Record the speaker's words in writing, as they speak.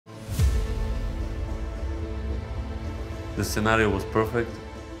The scenario was perfect,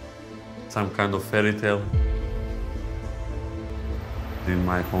 some kind of fairy tale. In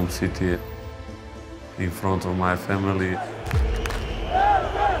my home city, in front of my family.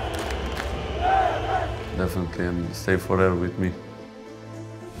 Definitely, and stay forever with me.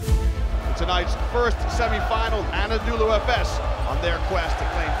 Tonight's first semi-final, Anadolu Efes on their quest to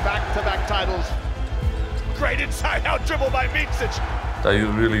claim back-to-back titles. Great inside-out dribble by Micic. I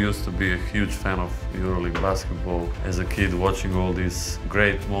really used to be a huge fan of EuroLeague basketball. As a kid, watching all these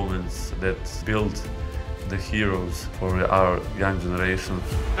great moments that built the heroes for our young generation.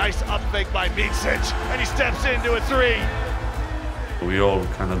 Nice up fake by Micic, and he steps into a three. We all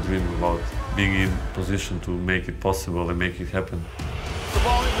kind of dream about being in position to make it possible and make it happen. The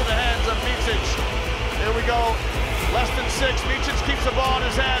ball into the hands of Micic. Here we go. Less than 6. Micic keeps the ball in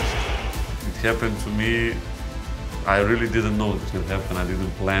his hands. It happened to me. I really didn't know it would happen. I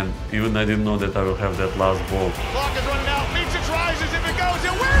didn't plan. Even I didn't know that I will have that last ball. Clock is running out. Micic rises. If it goes,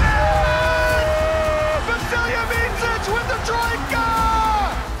 it wins! Vasilije Micic with the troika!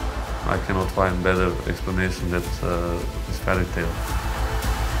 I cannot find better explanation than this fairy tale.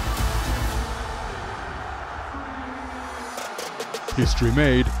 History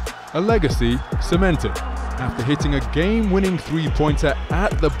made, a legacy cemented. After hitting a game-winning three-pointer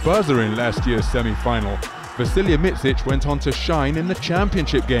at the buzzer in last year's semi-final, Vasilije Micic went on to shine in the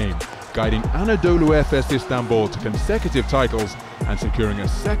championship game, guiding Anadolu Efes Istanbul to consecutive titles and securing a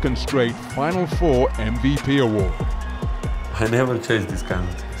second straight Final Four MVP award. I never chased these kind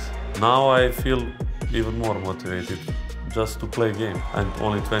of things. Now I feel even more motivated just to play a game. I'm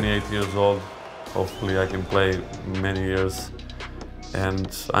only 28 years old. Hopefully I can play many years. And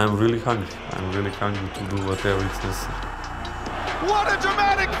I'm really hungry. I'm really hungry to do whatever is necessary. What a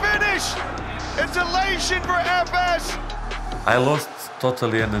dramatic finish! It's elation for Efes! I lost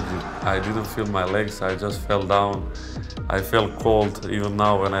totally energy. I didn't feel my legs, I just fell down. I felt cold. Even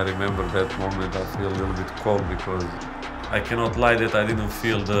now when I remember that moment, I feel a little bit cold because I cannot lie that I didn't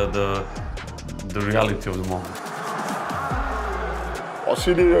feel the reality of the moment.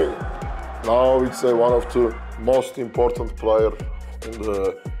 Vasilije, now it's one of the most important players in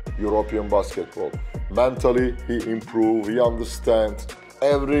the European basketball. Mentally, he improved, he understands.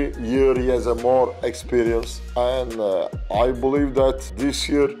 Every year he has a more experience, and I believe that this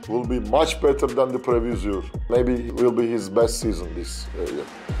year will be much better than the previous year. Maybe it will be his best season this year.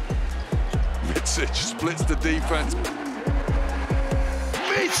 Micic splits the defense.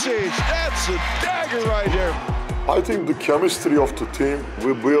 Micic, that's a dagger right here. I think the chemistry of the team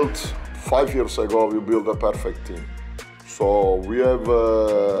we built 5 years ago, we built a perfect team. So we have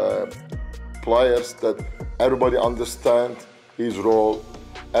players that everybody understands his role,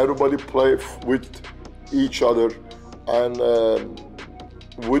 everybody play with each other, and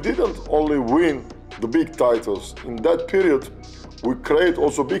we didn't only win the big titles. In that period, we create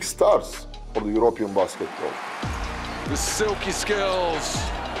also big stars for the European basketball. The silky skills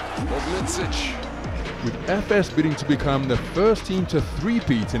of Micic. With Efes bidding to become the first team to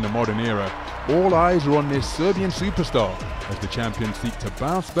three-peat in the modern era, all eyes are on this Serbian superstar as the champions seek to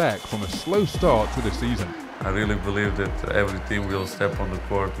bounce back from a slow start to the season. I really believe that every team will step on the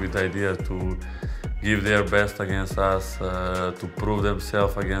court with the idea to give their best against us, to prove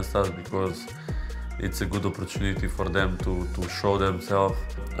themselves against us, because it's a good opportunity for them to show themselves.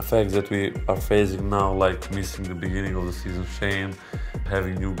 The fact that we are facing now, like missing the beginning of the season, shame,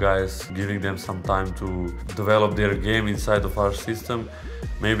 having new guys, giving them some time to develop their game inside of our system,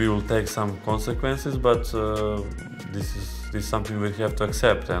 maybe will take some consequences, but this is something we have to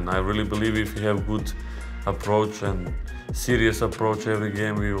accept. And I really believe if we have good approach and serious approach every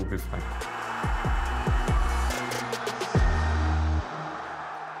game, we will be fine.